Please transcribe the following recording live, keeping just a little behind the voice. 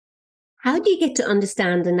How do you get to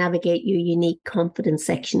understand and navigate your unique confidence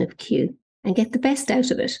section of Q and get the best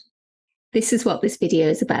out of it? This is what this video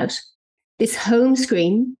is about. This home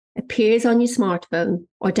screen appears on your smartphone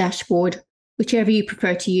or dashboard, whichever you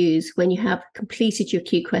prefer to use, when you have completed your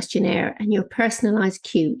Q questionnaire and your personalized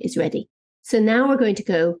Q is ready. So now we're going to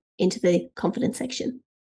go into the confidence section.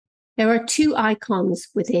 There are two icons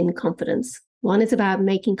within confidence. One is about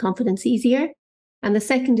making confidence easier, and the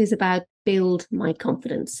second is about build my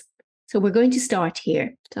confidence. So we're going to start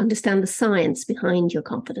here to understand the science behind your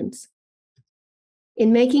confidence.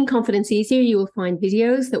 In making confidence easier, you will find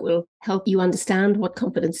videos that will help you understand what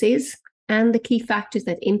confidence is and the key factors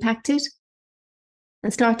that impact it,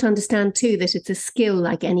 and start to understand too that it's a skill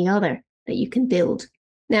like any other that you can build.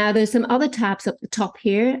 Now, there's some other tabs up the top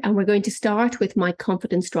here, and we're going to start with my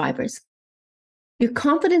confidence drivers. Your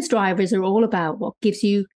confidence drivers are all about what gives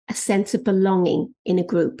you a sense of belonging in a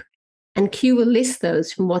group, and Q will list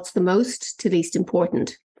those from what's the most to least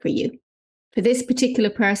important for you. For this particular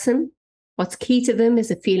person, what's key to them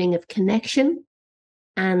is a feeling of connection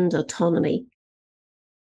and autonomy.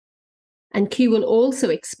 And Q will also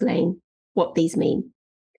explain what these mean.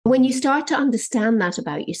 When you start to understand that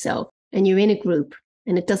about yourself and you're in a group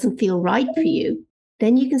and it doesn't feel right for you,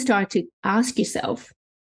 then you can start to ask yourself,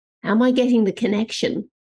 am I getting the connection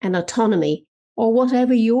and autonomy or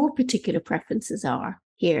whatever your particular preferences are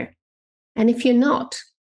here? And if you're not,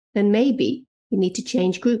 then maybe you need to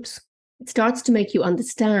change groups. It starts to make you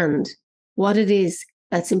understand what it is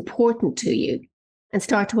that's important to you and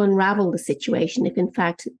start to unravel the situation if in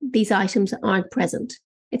fact these items aren't present.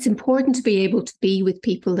 It's important to be able to be with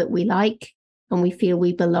people that we like and we feel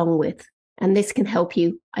we belong with. And this can help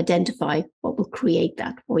you identify what will create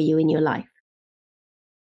that for you in your life.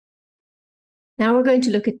 Now we're going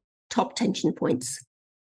to look at top tension points.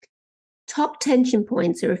 Top tension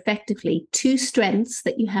points are effectively two strengths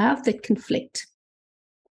that you have that conflict.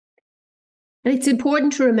 And it's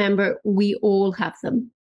important to remember we all have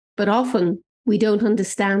them, but often we don't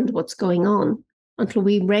understand what's going on until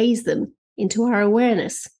we raise them into our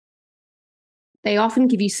awareness. They often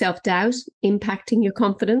give you self-doubt, impacting your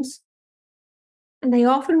confidence, and they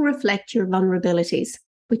often reflect your vulnerabilities,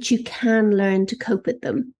 but you can learn to cope with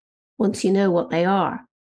them once you know what they are.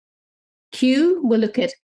 Q will look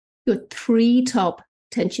at your three top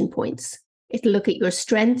tension points. It'll look at your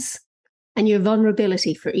strengths and your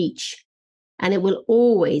vulnerability for each, and it will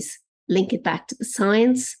always link it back to the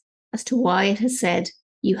science as to why it has said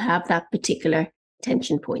you have that particular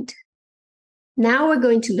tension point. Now we're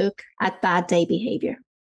going to look at bad day behavior.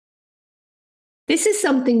 This is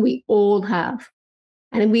something we all have,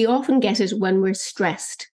 and we often get it when we're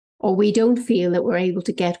stressed or we don't feel that we're able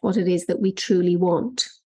to get what it is that we truly want.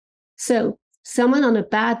 So, someone on a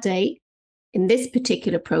bad day in this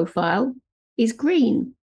particular profile is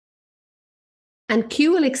green. And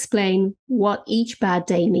Q will explain what each bad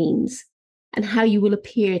day means and how you will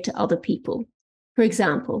appear to other people. For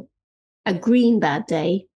example, a green bad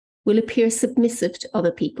day will appear submissive to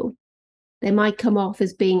other people. They might come off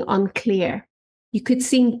as being unclear. You could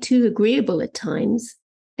seem too agreeable at times,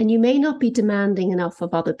 and you may not be demanding enough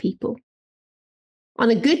of other people.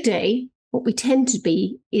 On a good day, what we tend to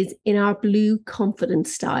be is in our blue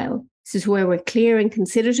confidence style. This is where we're clear and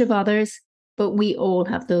considerate of others, but we all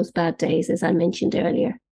have those bad days, as I mentioned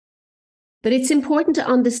earlier. But it's important to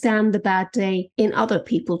understand the bad day in other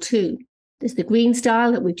people too. There's the green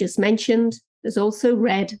style that we've just mentioned. There's also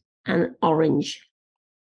red and orange.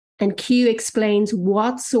 And Q explains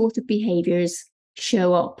what sort of behaviors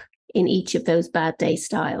show up in each of those bad day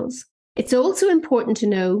styles. It's also important to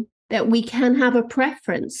know that we can have a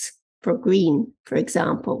preference for green, for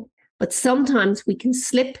example, but sometimes we can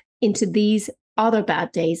slip into these other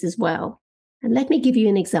bad days as well. And let me give you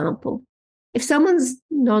an example. If someone's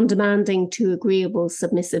non-demanding, too agreeable,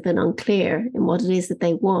 submissive, and unclear in what it is that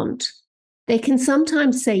they want, they can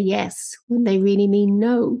sometimes say yes when they really mean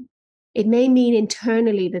no. It may mean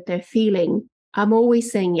internally that they're feeling, I'm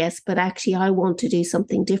always saying yes, but actually I want to do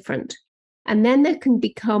something different. And then there can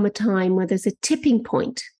become a time where there's a tipping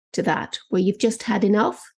point to that, where you've just had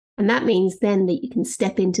enough. And that means then that you can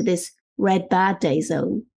step into this red bad day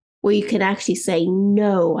zone, where you can actually say,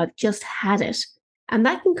 no, I've just had it. And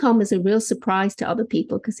that can come as a real surprise to other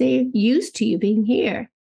people because they're used to you being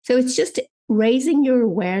here. So it's just raising your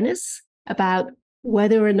awareness about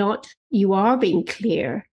whether or not you are being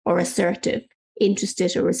clear or assertive,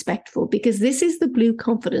 interested or respectful, because this is the blue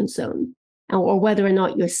confidence zone, or whether or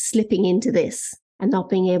not you're slipping into this and not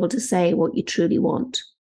being able to say what you truly want.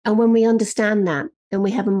 And when we understand that, then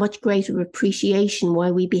we have a much greater appreciation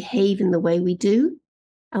why we behave in the way we do,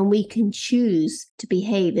 and we can choose to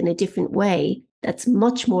behave in a different way that's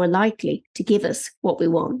much more likely to give us what we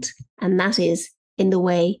want. And that is in the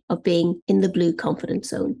way of being in the blue confidence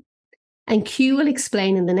zone. And Q will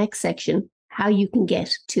explain in the next section how you can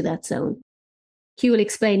get to that zone. Q will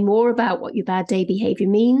explain more about what your bad day behavior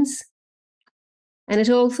means. And it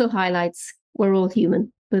also highlights we're all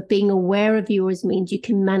human, but being aware of yours means you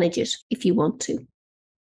can manage it if you want to.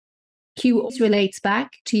 Q also relates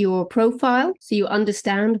back to your profile, so you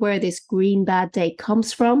understand where this green bad day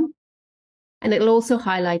comes from. And it'll also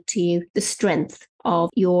highlight to you the strength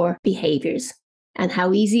of your behaviors and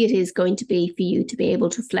how easy it is going to be for you to be able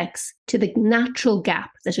to flex to the natural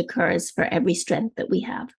gap that occurs for every strength that we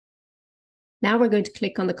have. Now we're going to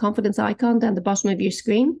click on the confidence icon down the bottom of your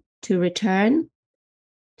screen to return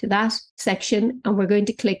to that section, and we're going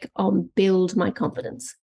to click on Build My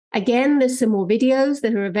Confidence. Again, there's some more videos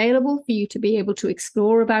that are available for you to be able to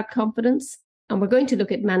explore about confidence, and we're going to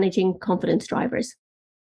look at managing confidence drivers.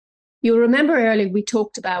 You'll remember earlier we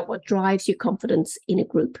talked about what drives your confidence in a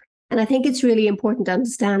group. And I think it's really important to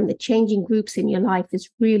understand that changing groups in your life is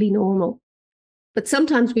really normal. But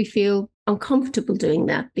sometimes we feel uncomfortable doing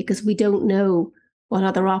that because we don't know what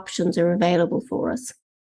other options are available for us.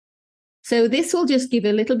 So this will just give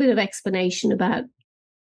a little bit of explanation about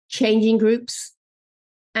changing groups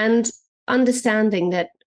and understanding that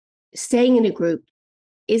staying in a group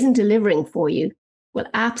isn't delivering for you will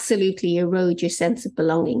absolutely erode your sense of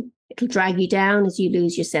belonging. It'll drag you down as you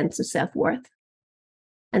lose your sense of self-worth.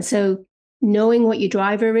 And so knowing what your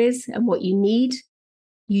driver is and what you need,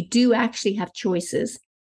 you do actually have choices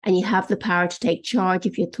and you have the power to take charge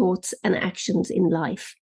of your thoughts and actions in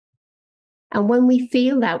life. And when we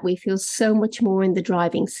feel that, we feel so much more in the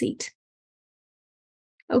driving seat.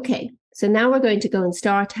 Okay, so now we're going to go and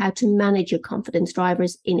start how to manage your confidence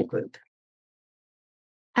drivers in a group.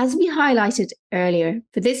 As we highlighted earlier,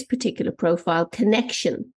 for this particular profile,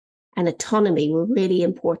 connection and autonomy were really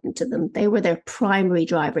important to them. They were their primary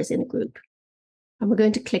drivers in a group. And we're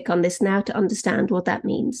going to click on this now to understand what that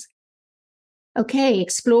means. Okay,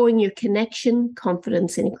 exploring your connection,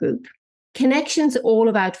 confidence in a group. Connection's all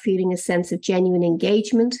about feeling a sense of genuine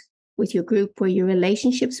engagement with your group where your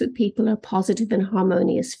relationships with people are positive and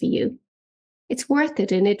harmonious for you. It's worth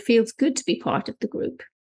it and it feels good to be part of the group.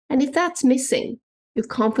 And if that's missing, your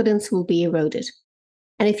confidence will be eroded.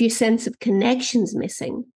 And if your sense of connection's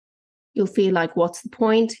missing, you'll feel like, what's the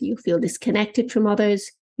point? You'll feel disconnected from others.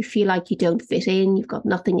 You feel like you don't fit in. You've got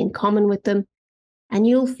nothing in common with them. And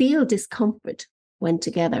you'll feel discomfort when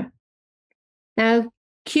together. Now,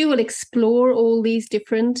 Q will explore all these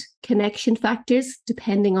different connection factors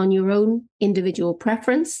depending on your own individual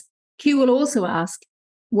preference. Q will also ask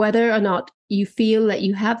whether or not you feel that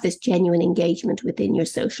you have this genuine engagement within your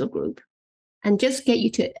social group and just get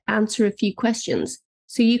you to answer a few questions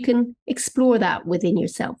so you can explore that within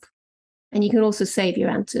yourself. And you can also save your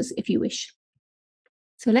answers if you wish.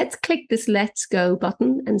 So let's click this Let's Go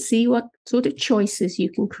button and see what sort of choices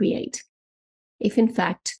you can create. If in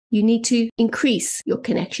fact you need to increase your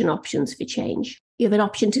connection options for change. You have an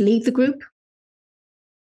option to leave the group,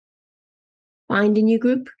 find a new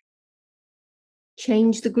group,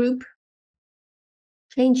 change the group,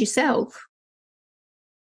 change yourself,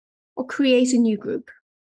 or create a new group.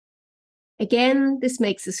 Again, this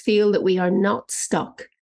makes us feel that we are not stuck.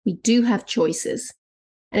 We do have choices.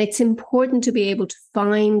 And it's important to be able to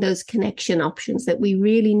find those connection options that we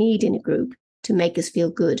really need in a group to make us feel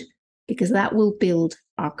good, because that will build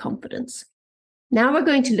our confidence. Now we're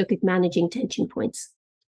going to look at managing tension points.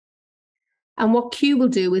 And what Q will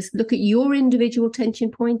do is look at your individual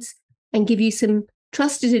tension points and give you some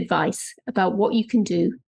trusted advice about what you can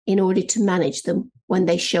do in order to manage them when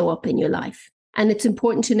they show up in your life. And it's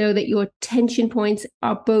important to know that your tension points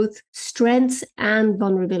are both strengths and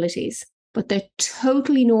vulnerabilities, but they're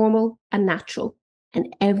totally normal and natural,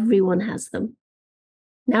 and everyone has them.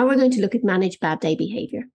 Now we're going to look at manage bad day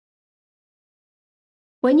behavior.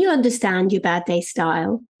 When you understand your bad day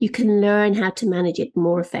style, you can learn how to manage it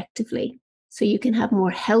more effectively, so you can have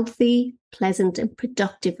more healthy, pleasant, and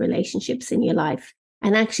productive relationships in your life.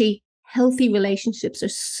 And actually, healthy relationships are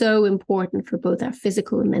so important for both our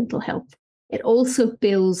physical and mental health. It also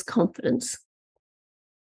builds confidence.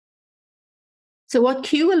 So what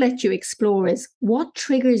Q will let you explore is what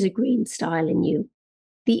triggers a green style in you,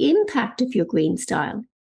 the impact of your green style,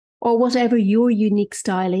 or whatever your unique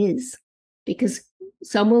style is, because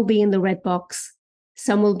some will be in the red box,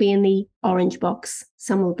 some will be in the orange box,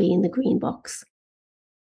 some will be in the green box.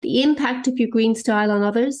 The impact of your green style on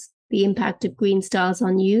others, the impact of green styles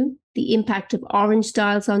on you, the impact of orange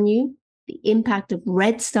styles on you, the impact of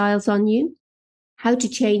red styles on you, how to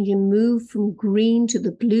change and move from green to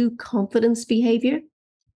the blue confidence behavior,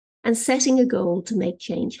 and setting a goal to make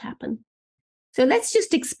change happen. So let's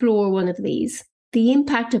just explore one of these, the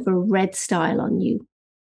impact of a red style on you.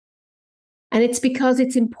 And it's because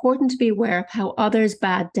it's important to be aware of how others'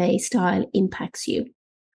 bad day style impacts you.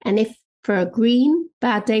 And if for a green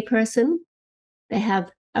bad day person, they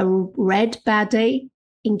have a red bad day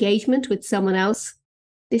engagement with someone else,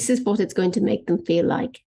 this is what it's going to make them feel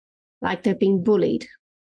like they're being bullied,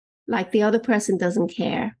 like the other person doesn't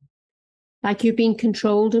care, like you're being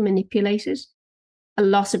controlled or manipulated, a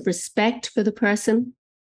loss of respect for the person,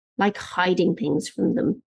 like hiding things from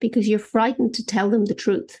them because you're frightened to tell them the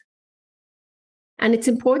truth. And it's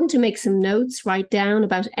important to make some notes, write down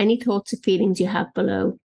about any thoughts or feelings you have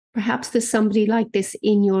below. Perhaps there's somebody like this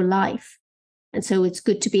in your life. And so it's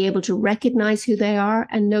good to be able to recognize who they are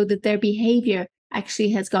and know that their behavior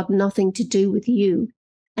actually has got nothing to do with you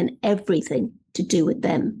and everything to do with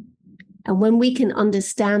them. And when we can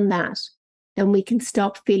understand that, then we can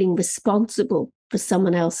stop feeling responsible for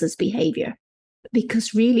someone else's behavior.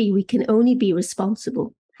 Because really, we can only be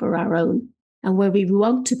responsible for our own. And where we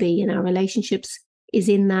want to be in our relationships is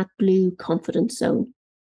in that blue confidence zone.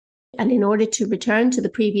 And in order to return to the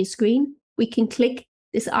previous screen, we can click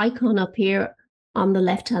this icon up here on the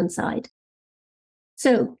left-hand side.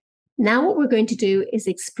 So now what we're going to do is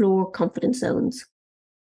explore confidence zones.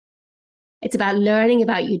 It's about learning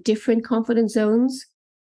about your different confidence zones.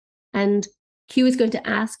 And Q is going to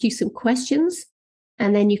ask you some questions,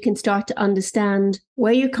 and then you can start to understand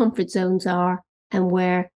where your comfort zones are and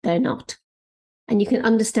where they're not. And you can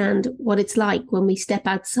understand what it's like when we step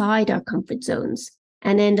outside our comfort zones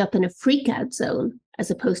and end up in a freak out zone as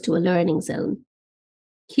opposed to a learning zone.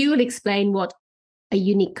 Q will explain what a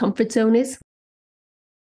unique comfort zone is,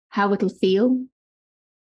 how it'll feel.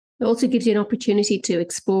 It also gives you an opportunity to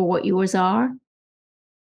explore what yours are.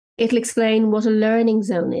 It'll explain what a learning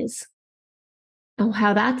zone is and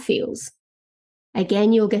how that feels.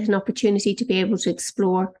 Again, you'll get an opportunity to be able to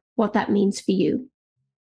explore what that means for you.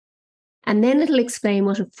 And then it'll explain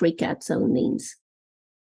what a freak out zone means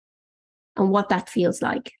and what that feels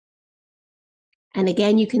like. And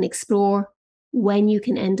again, you can explore when you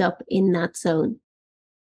can end up in that zone.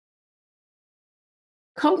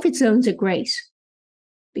 Comfort zones are great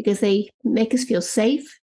because they make us feel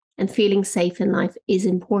safe, and feeling safe in life is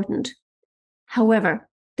important. However,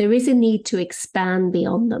 there is a need to expand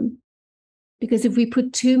beyond them, because if we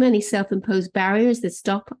put too many self-imposed barriers that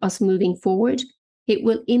stop us moving forward, it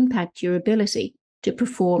will impact your ability to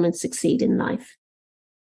perform and succeed in life.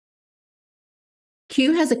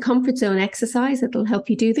 Q has a comfort zone exercise that will help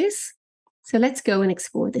you do this. So let's go and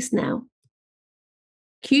explore this now.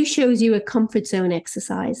 Q shows you a comfort zone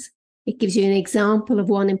exercise. It gives you an example of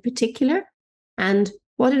one in particular and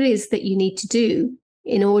what it is that you need to do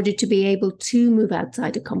in order to be able to move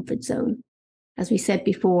outside a comfort zone. As we said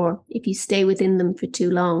before, if you stay within them for too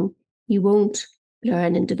long, you won't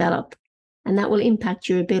learn and develop, and that will impact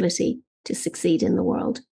your ability to succeed in the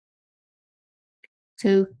world.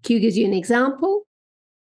 So Q gives you an example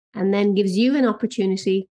and then gives you an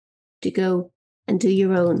opportunity to go and do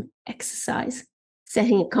your own exercise,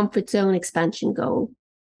 setting a comfort zone expansion goal.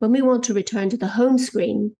 When we want to return to the home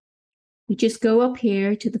screen, we just go up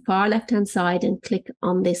here to the far left-hand side and click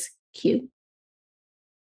on this Q.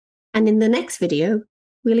 And in the next video,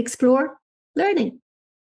 we'll explore learning.